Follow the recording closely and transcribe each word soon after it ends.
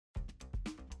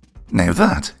Now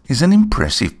that is an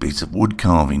impressive bit of wood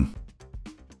carving.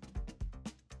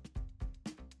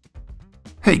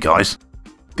 Hey guys,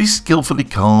 this skillfully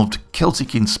carved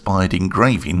Celtic inspired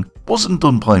engraving wasn't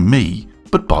done by me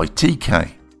but by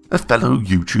TK, a fellow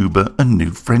YouTuber and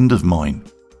new friend of mine.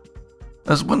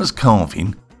 As well as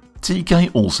carving,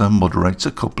 TK also moderates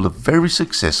a couple of very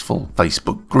successful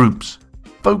Facebook groups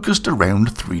focused around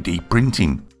 3D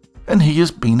printing, and he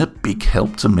has been a big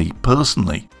help to me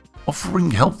personally, offering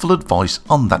helpful advice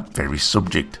on that very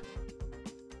subject.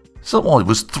 So I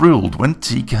was thrilled when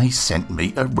TK sent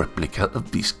me a replica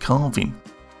of this carving,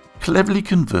 cleverly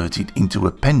converted into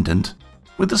a pendant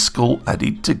with a skull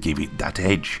added to give it that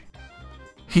edge.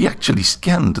 He actually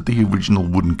scanned the original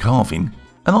wooden carving,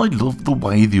 and I love the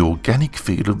way the organic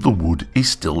feel of the wood is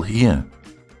still here.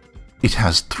 It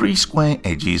has 3 square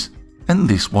edges and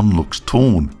this one looks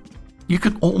torn. You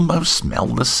can almost smell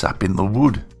the sap in the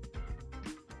wood.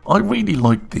 I really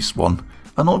liked this one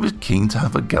and I was keen to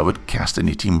have a go at casting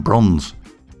it in bronze.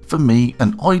 For me,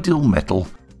 an ideal metal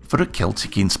for a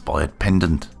Celtic inspired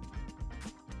pendant.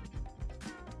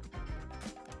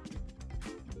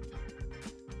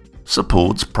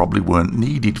 Supports probably weren't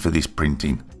needed for this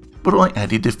printing, but I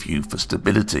added a few for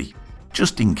stability,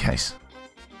 just in case.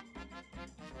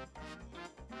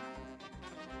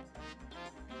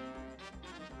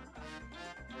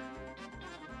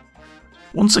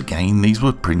 Once again, these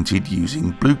were printed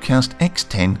using Bluecast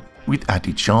X10 with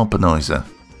added sharpenizer,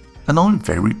 and I'm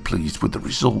very pleased with the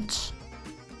results.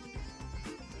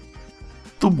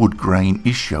 The wood grain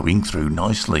is showing through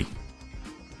nicely.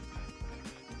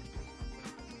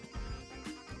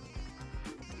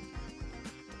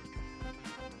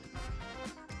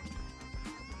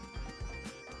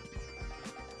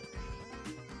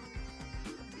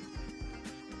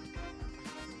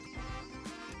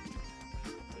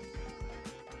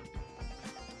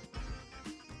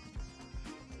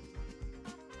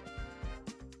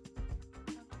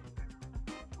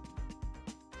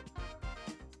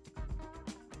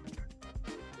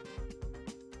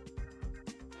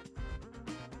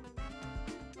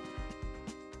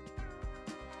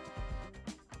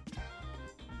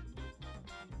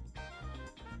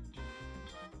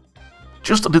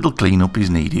 Just a little cleanup is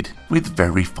needed with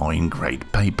very fine grade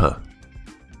paper.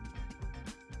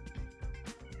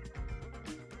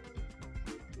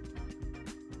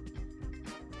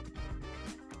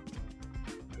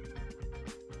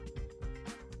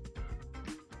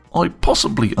 I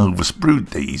possibly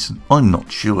oversprued these, I'm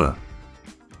not sure.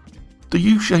 The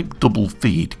U-shaped double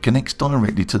feed connects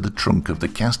directly to the trunk of the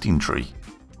casting tree.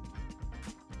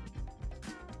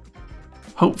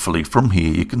 Hopefully from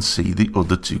here you can see the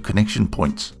other 2 connection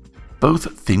points,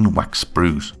 both thin wax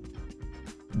sprues.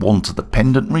 One to the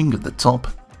pendant ring at the top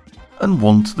and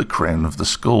one to the crown of the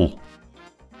skull.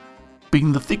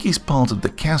 Being the thickest part of the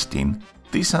casting,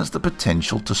 this has the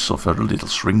potential to suffer a little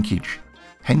shrinkage,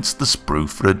 hence the sprue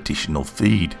for additional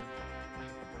feed.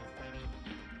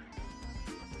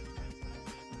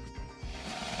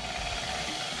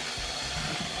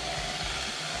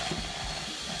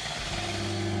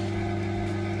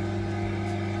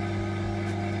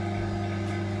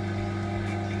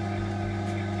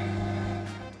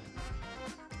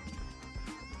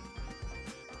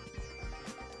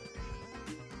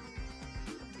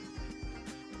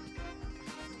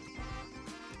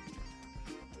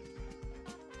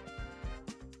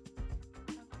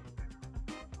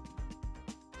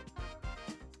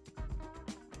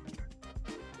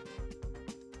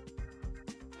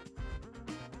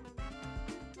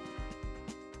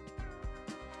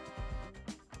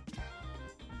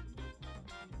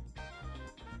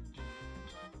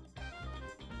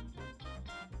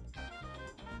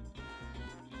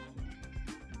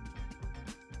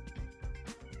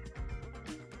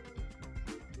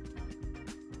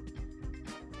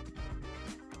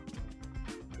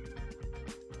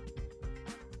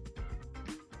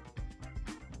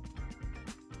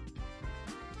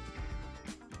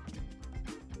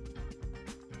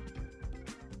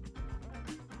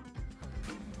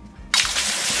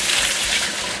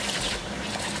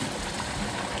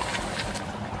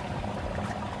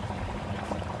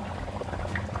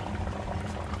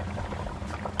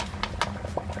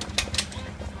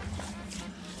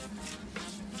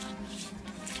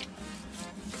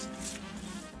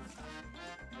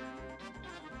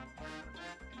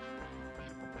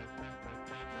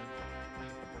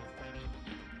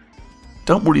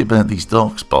 Don't worry about these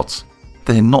dark spots,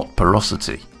 they're not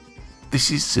porosity.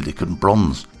 This is silicon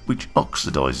bronze, which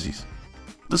oxidizes.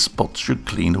 The spots should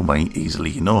clean away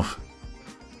easily enough.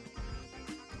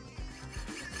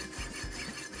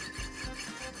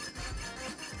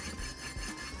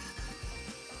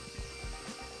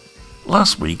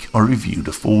 Last week I reviewed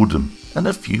a Fordham, and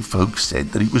a few folks said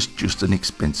that it was just an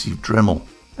expensive Dremel,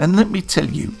 and let me tell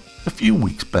you, a few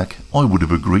weeks back I would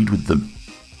have agreed with them.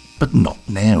 But not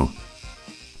now.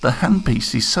 The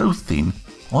handpiece is so thin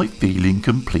I feel in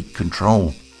complete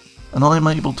control, and I am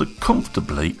able to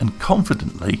comfortably and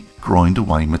confidently grind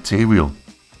away material.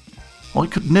 I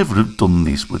could never have done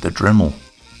this with a Dremel.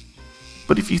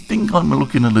 But if you think I'm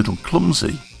looking a little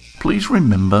clumsy, please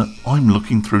remember I'm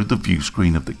looking through the view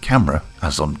screen of the camera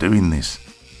as I'm doing this.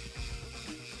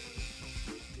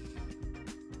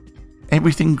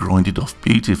 Everything grinded off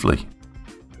beautifully.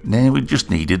 Now it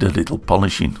just needed a little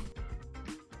polishing.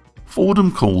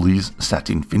 Fordham call these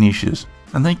satin finishes,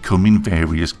 and they come in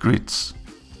various grits.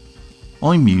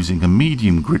 I'm using a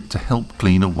medium grit to help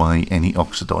clean away any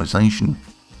oxidization,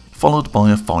 followed by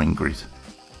a fine grit.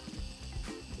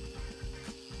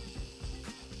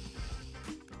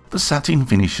 The satin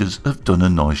finishes have done a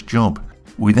nice job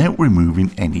without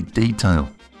removing any detail,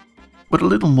 but a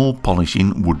little more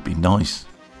polishing would be nice.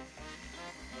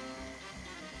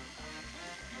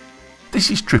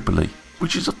 This is Tripoli,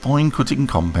 which is a fine cutting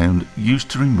compound used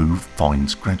to remove fine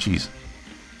scratches.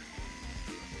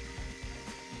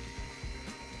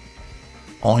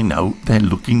 I know they're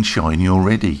looking shiny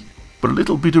already, but a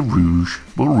little bit of rouge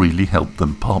will really help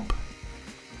them pop.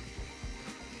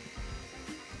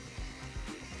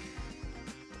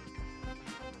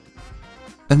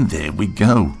 And there we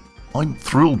go. I'm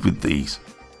thrilled with these.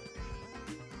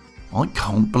 I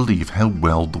can't believe how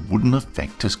well the wooden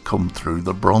effect has come through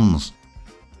the bronze.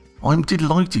 I'm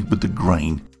delighted with the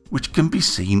grain, which can be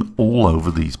seen all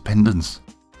over these pendants.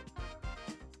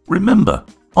 Remember,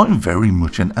 I'm very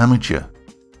much an amateur.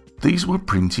 These were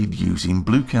printed using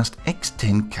Bluecast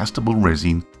X10 castable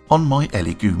resin on my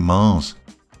Elegoo Mars,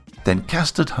 then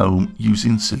cast at home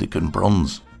using silicon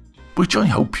bronze, which I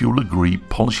hope you'll agree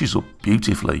polishes up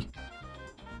beautifully.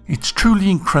 It's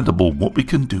truly incredible what we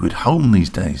can do at home these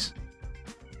days.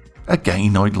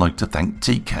 Again, I'd like to thank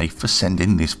TK for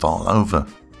sending this file over,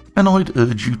 and I'd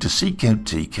urge you to seek out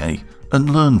TK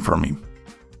and learn from him.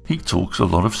 He talks a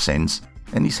lot of sense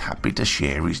and is happy to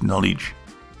share his knowledge.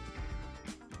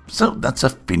 So that's a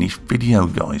finished video,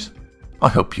 guys. I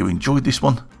hope you enjoyed this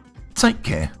one. Take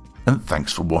care and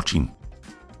thanks for watching.